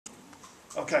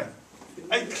Okay.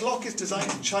 A clock is designed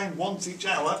to chime once each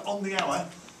hour on the hour.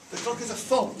 The clock is a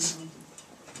fault.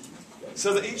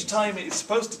 So that each time it is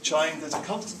supposed to chime, there's a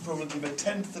constant probability of a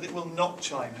tenth that it will not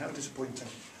chime. How disappointing.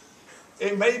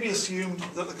 It may be assumed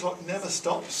that the clock never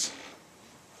stops,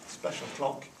 special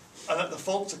clock, and that the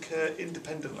faults occur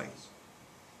independently.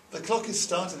 The clock is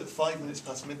started at 5 minutes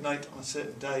past midnight on a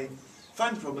certain day.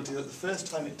 Find the probability that the first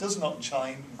time it does not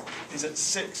chime is at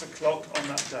 6 o'clock on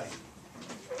that day.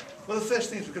 Well, the first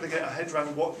thing is we've got to get our head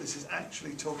around what this is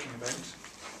actually talking about.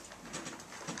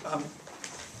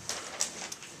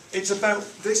 It's about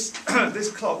this,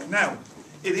 this clock. Now,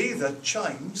 it either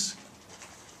chimes,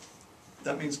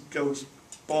 that means goes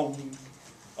bong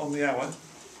on the hour,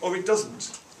 or it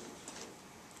doesn't.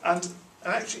 And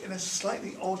actually, in a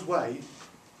slightly odd way,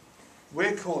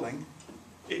 we're calling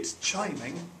it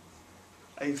chiming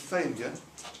a failure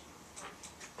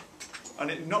and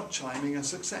it not chiming a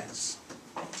success.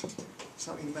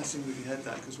 Something messing with your head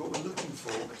there, because what we're looking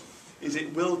for is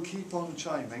it will keep on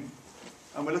chiming,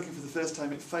 and we're looking for the first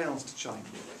time it fails to chime.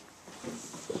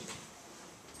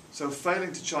 So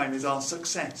failing to chime is our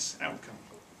success outcome.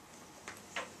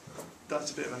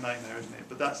 That's a bit of a nightmare, isn't it?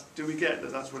 But that's, do we get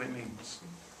that that's what it means?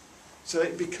 So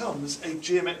it becomes a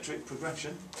geometric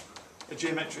progression, a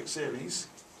geometric series,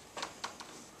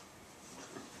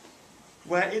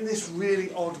 where in this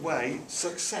really odd way,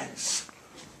 success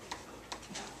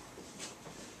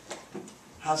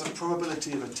has a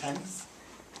probability of a tenth,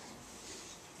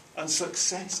 and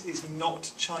success is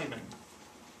not chiming.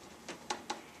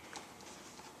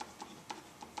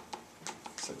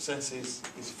 Success is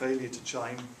failure to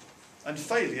chime, and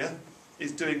failure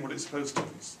is doing what it's supposed to,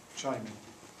 it's chiming.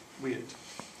 Weird.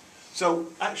 So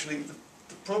actually, the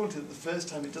probability that the first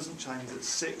time it doesn't chime is at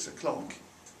 6 o'clock.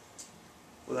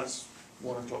 Well, that's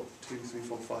 1 o'clock, 2, 3,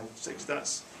 4, 5, 6.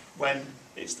 That's when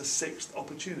it's the 6th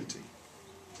opportunity.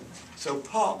 So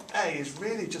part A is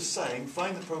really just saying,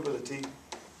 find the probability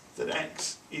that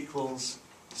x equals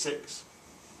 6.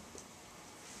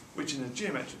 Which in a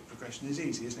geometric progression is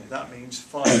easy, isn't it? That means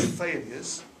 5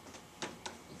 failures,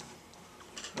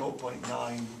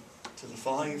 0.9 to the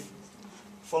 5,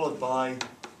 followed by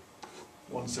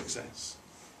 1 success.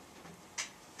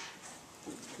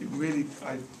 It really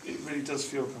does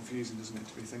feel confusing, doesn't it,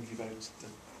 to be thinking about the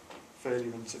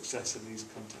failure and success in these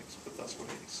contexts, but that's what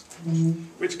it is.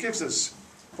 Which gives us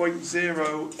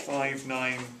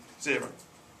 0.0590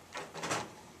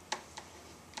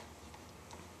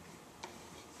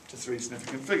 to 3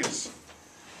 significant figures.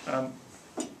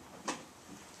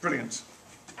 Brilliant.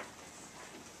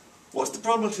 What's the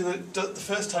probability that the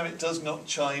first time it does not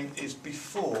chime is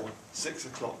before 6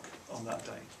 o'clock on that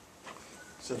day?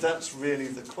 So that's really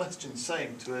the question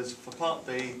saying to us, for part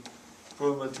B,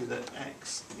 probability that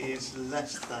x is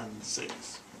less than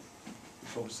 6,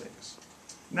 before 6.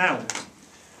 Now,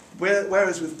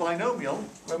 whereas with binomial,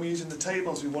 when we're using the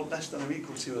tables, we want less than or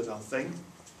equal to as our thing.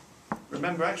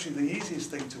 Remember, actually, the easiest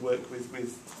thing to work with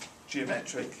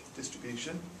geometric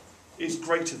distribution is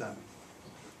greater than.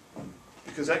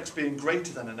 Because x being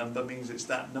greater than a number means it's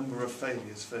that number of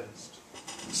failures first.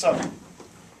 So,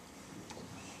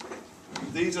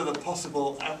 these are the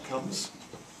possible outcomes.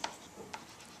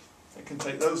 It can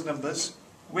take those numbers.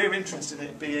 We're interested in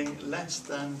it being less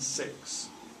than 6.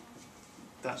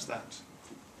 That's that.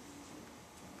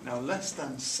 Now, less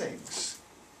than 6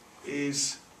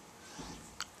 is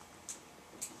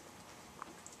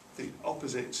the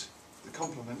opposite, the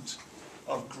complement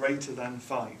of greater than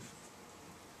 5.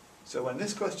 So when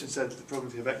this question said the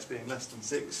probability of x being less than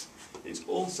 6, it's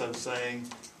also saying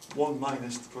 1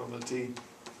 minus the probability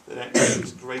that x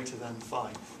is greater than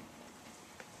 5.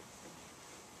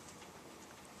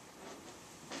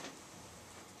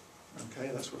 Okay,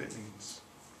 that's what it means.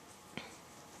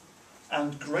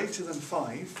 And greater than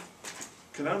 5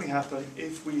 can only happen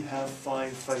if we have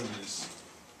 5 failures.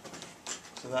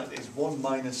 So that is 1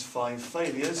 minus 5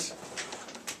 failures.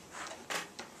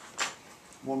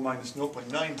 1 minus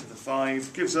 0.9 to the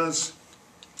 5 gives us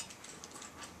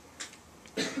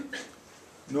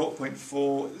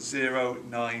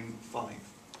 0.4095,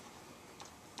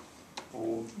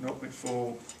 or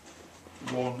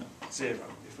 0.410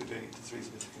 if we're doing it to 3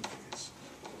 significant figures.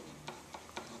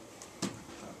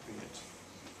 That would be it.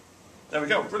 There we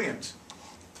go, brilliant.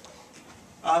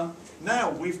 Now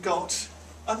we've got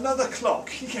another clock,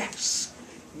 yes,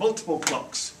 multiple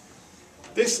clocks.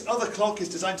 This other clock is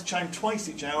designed to chime twice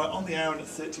each hour on the hour and at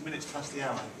 30 minutes past the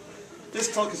hour. This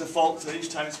clock is a fault, so each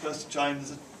time it's supposed to chime,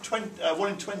 there's a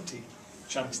 1 in 20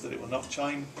 chance that it will not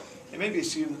chime. It may be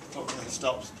assumed that the clock never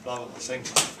stops, blah, blah, blah, same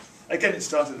stuff. Again, it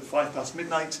started at 5 past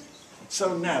midnight.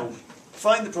 So now,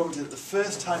 find the probability that the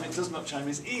first time it does not chime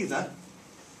is either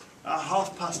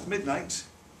At midnight,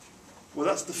 well,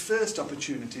 that's the first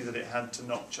opportunity that it had to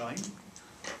not chime.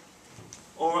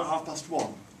 Or at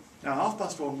 1:30. Now,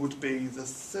 1:30 would be the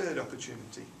third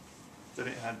opportunity that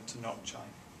it had to not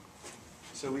chime.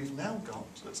 So we've now got,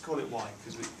 let's call it y,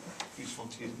 because it's useful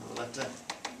to use another letter.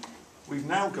 We've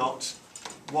now got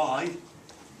y,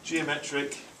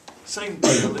 geometric, same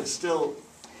deal, it's still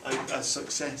a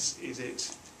success, is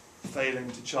it failing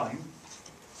to chime?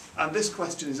 And this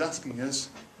question is asking us,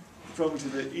 probably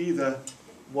that either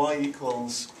y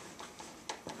equals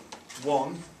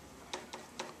 1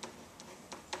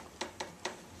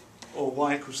 or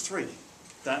y equals 3.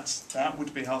 That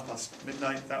would be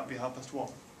midnight, that would be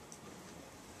 1:30.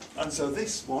 And so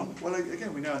this one, well,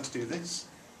 again, we know how to do this.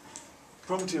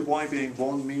 Probability of y being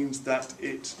 1 means that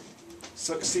it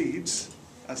succeeds,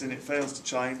 as in it fails to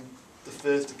chime, the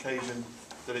first occasion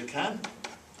that it can.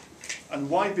 And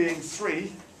y being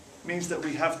 3 means that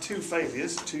we have two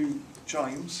failures, two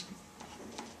chimes,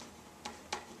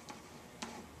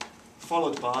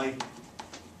 followed by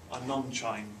a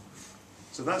non-chime.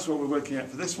 So that's what we're working out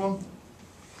for this one,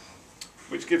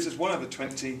 which gives us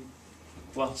 1/20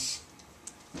 plus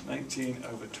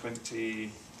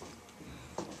 19/20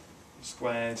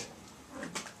 squared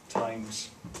times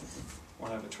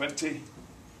 1/20.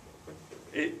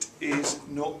 It is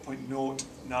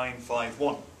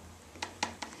 0.0951.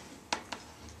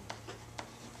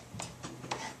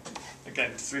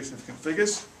 Again, three significant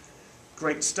figures.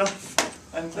 Great stuff.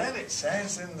 And then it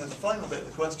says in the final bit of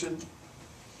the question,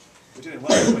 we're doing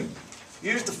well, aren't we?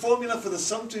 Use the formula for the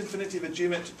sum to infinity of a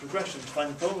geometric progression to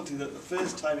find the probability that the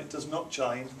first time it does not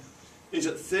chime is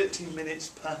at 30 minutes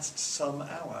past some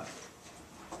hour.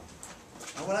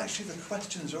 And well, actually the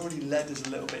question has already led us a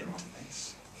little bit into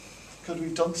this, because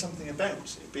we've done something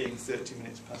about it being 30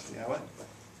 minutes past the hour.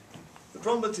 The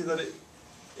probability that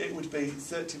it would be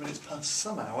 30 minutes past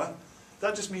some hour,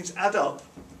 that just means add up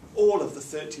all of the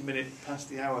 30 minute past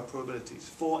the hour probabilities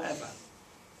forever.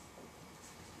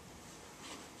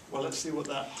 Well, let's see what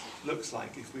that looks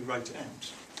like if we write it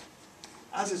out.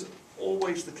 As is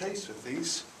always the case with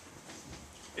these,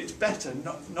 it's better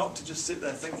not to just sit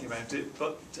there thinking about it,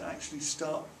 but to actually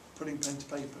start putting pen to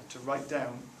paper, to write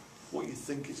down what you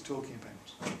think it's talking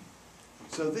about.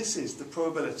 So this is the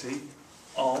probability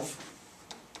of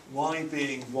y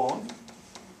being 1,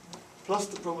 plus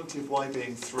the probability of y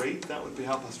being 3, that would be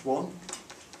 1:30,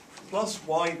 plus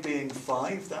y being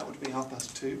 5, that would be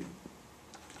 2:30,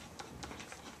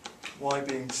 y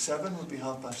being 7 would be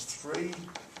 3:30,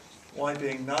 y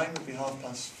being 9 would be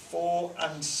 4:30,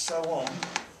 and so on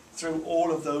through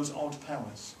all of those odd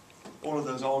powers, all of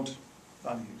those odd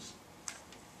values,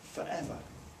 forever.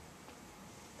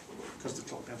 Because the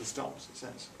clock never stops, it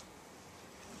says.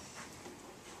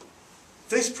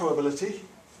 This probability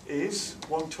is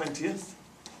 1/20th.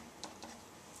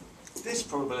 This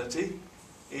probability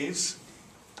is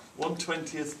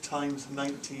 1/20th times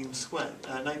 19 squared,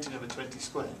 19/20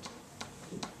 squared.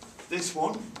 This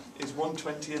one is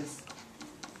 1/20th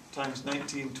times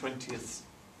 19/20th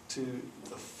to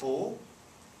the 4,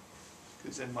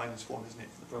 because it's n minus 1, isn't it,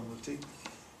 the probability.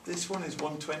 This one is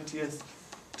 1/20th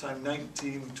times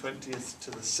 19/20th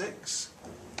to the 6.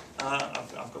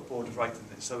 I've got bored of writing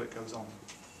this, so it goes on.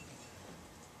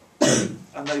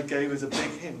 And they gave us a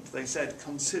big hint. They said,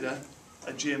 consider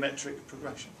a geometric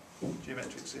progression,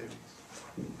 geometric series.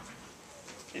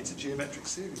 It's a geometric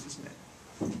series, isn't it?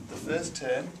 The first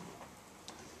term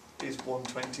is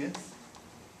 1/20th.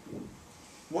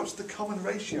 What's the common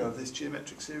ratio of this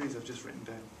geometric series I've just written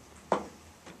down?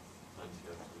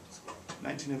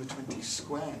 19/20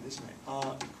 squared, isn't it?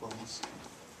 R equals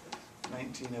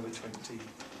 19/20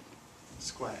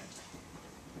 squared.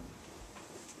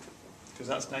 Because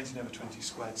that's 19/20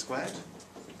 squared squared,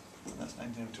 and that's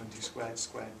 19/20 squared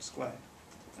squared squared,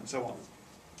 and so on.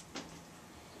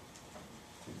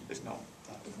 It's not.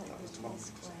 That was the wrong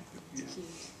thing. Yeah,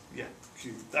 yeah,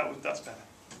 cube. That's better.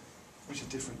 Which is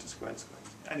different to squared squared.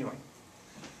 Anyway,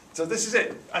 so this is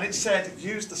it, and it said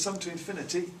use the sum to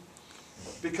infinity,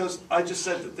 because I just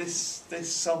said that this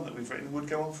sum that we've written would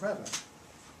go on forever.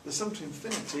 The sum to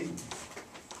infinity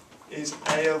is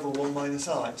a over 1 minus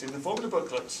r. It's in the formula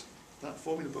booklet. That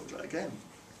formula booklet again.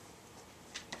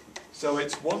 So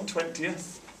it's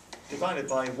 1/20th divided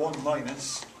by 1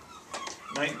 minus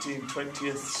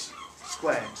 19/20ths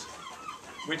squared,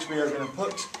 which we are going to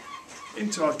put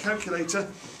into our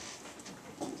calculator.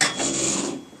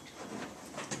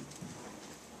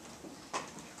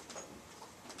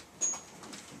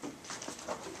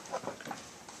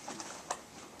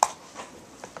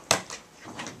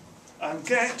 And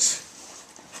get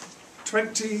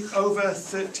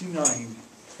 20/39.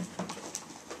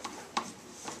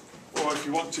 if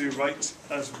you want to, write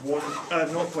as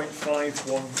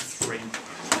 0.513.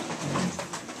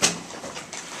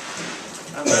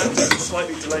 And that is a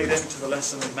slightly delayed end to the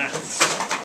lesson in maths.